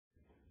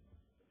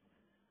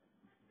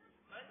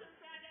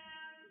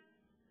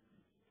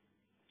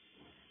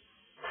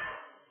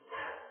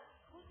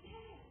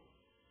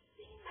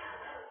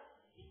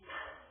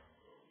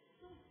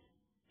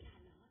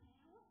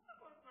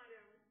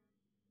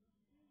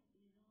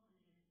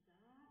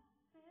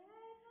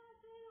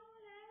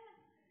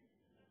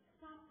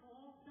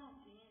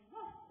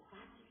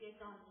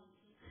dans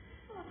l'outil.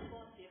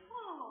 Franchement, c'est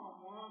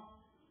moi.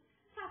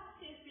 Ça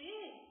c'est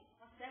fait.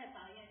 On sait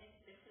pas, il y a une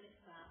espèce de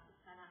ça, pour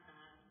ça la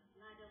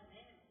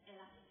journée, elle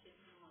a fait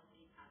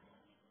manger à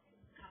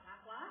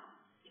quoi?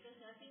 Et que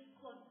c'est une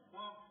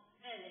comment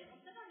elle est. On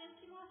sait pas même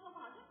si moi, je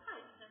mange, je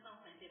travaille tout le temps en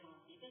train de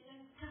manger. C'est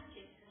un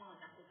cachet qui mange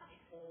à cause de la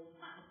forme.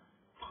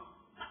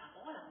 Par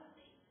rapport à la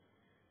montée.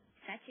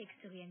 Ça, c'est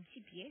un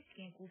petit pièce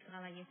qui est un groupe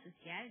travailleur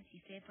social qui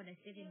fait pour la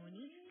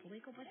cérémonie pour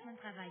récompenser le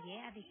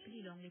travailleur avec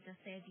plus long de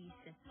service.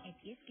 Un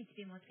pièce qui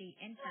peut montrer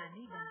une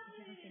famille dans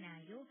différents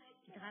scénarios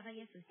qui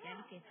travailleur social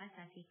fait face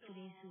avec tous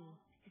les jours.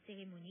 Cette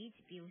cérémonie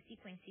peut aussi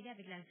coïncider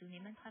avec la journée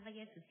de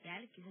travailleur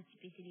social qui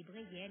peut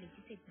célébrer hier le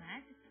 17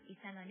 mars et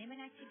ça en est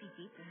une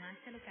activité pour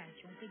marquer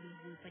l'occasion que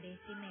déroule pendant des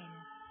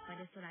semaines.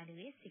 Madame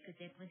Soladresse,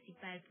 secrétaire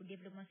principale pour le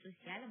développement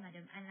social,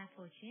 Madame Anne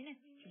Fortune,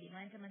 qui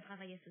demande à un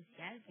travailleur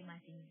social pour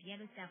maintenir bien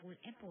le rôle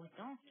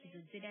important qu'ils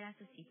ont dans la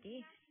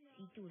société,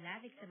 surtout là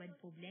avec ce bon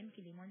problème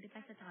que le monde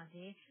passe à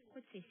travers,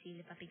 côte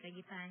Cécile, papier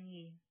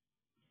panier.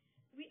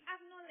 We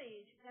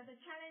acknowledge that the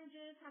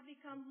challenges have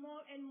become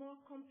more and more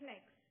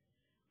complex,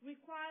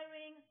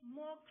 requiring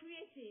more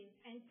creative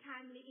and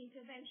timely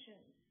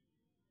interventions.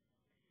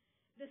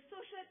 The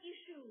social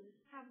issues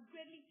have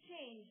greatly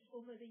changed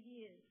over the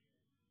years.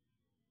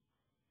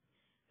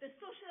 The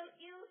social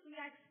ills we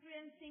are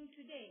experiencing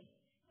today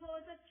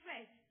pose a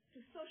threat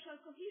to social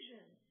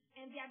cohesion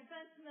and the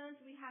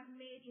advancements we have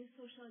made in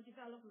social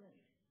development.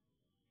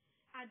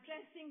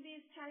 Addressing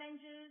these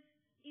challenges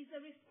is the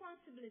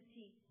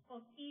responsibility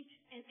of each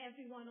and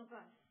every one of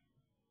us.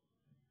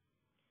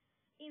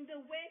 In the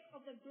wake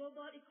of the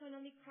global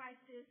economic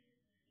crisis,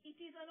 it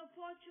is an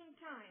opportune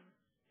time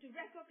to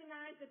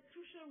recognize the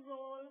crucial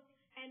role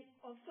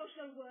of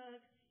social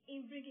work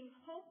in bringing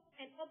hope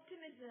and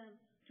optimism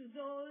to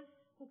those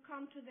who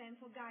come to them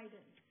for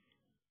guidance.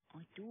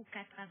 En tout,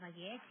 4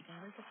 travailleurs qui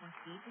ont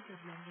récompensé pour ce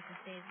problème de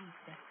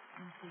service.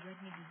 M.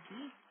 Rodney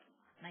Biggie,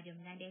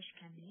 Mme Nadège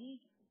Camille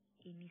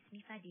et Miss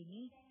Mifa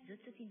Denis,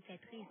 d'autres sont une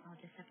fête raison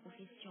de sa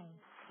profession.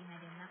 Et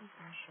Mme Marie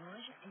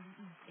Saint-Georges, elle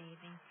fait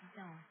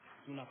 26 ans.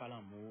 Si on n'a pas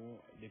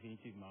l'amour,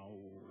 définitivement,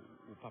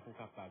 ou pas pour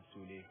capable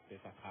de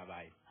faire sa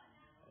travail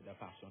de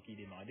façon qui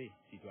est demandée.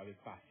 Surtout avec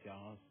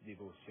patience,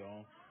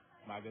 dévotion,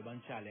 malgré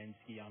le challenge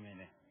qui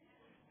emmène.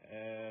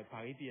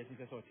 Paris, puis il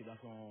est sorti dans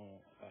son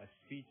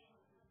speech,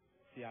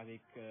 c'est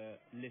avec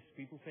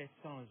l'esprit pour faire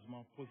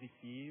changement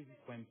positif,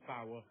 pour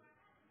empower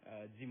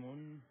du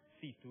monde,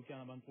 surtout qui a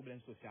un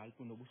problème social,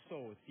 pour nous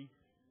sortir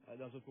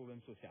dans un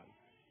problème social.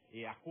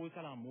 Et à cause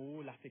de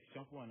l'amour,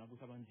 l'affection pour un pour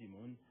ça du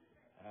monde,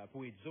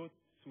 pour les autres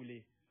sous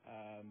les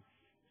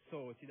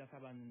sortir dans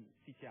sa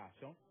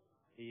situation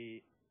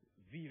et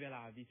vivre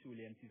la vie sous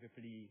les un petit peu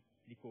plus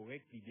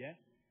correct, plus bien,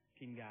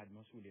 qu'il garde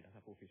sous les dans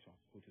sa profession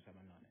pour tout ça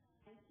maintenant.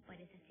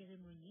 Pendant cette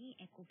cérémonie,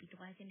 un copie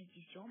 3e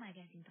édition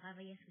magazine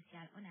Travailleur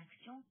social en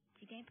action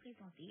qui est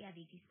présenté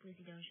avec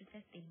vice-président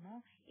Joseph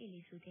Pellemont et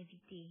les autres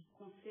invités.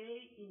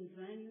 Conseil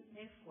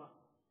une fois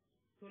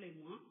tous les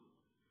mois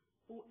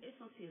pour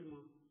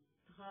essentiellement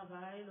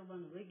travailler la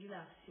bonne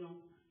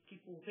régulation qui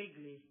pour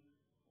régler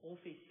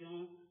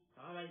profession,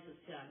 travail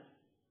social.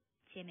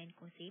 Chairman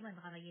conseil, bon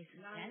travailleur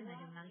social,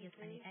 Mme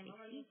Marie-Antoinette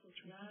Alexis,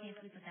 je vous dis une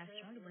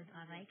présentation, le bon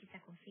travail que ça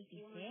conseille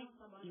de faire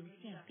et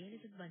aussi un peu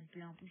de bon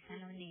plan pour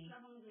salonner.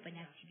 Bonne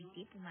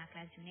activité pour marquer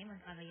la journée, mon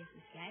travailleur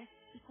social,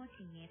 qui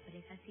continue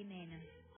pendant sa semaine.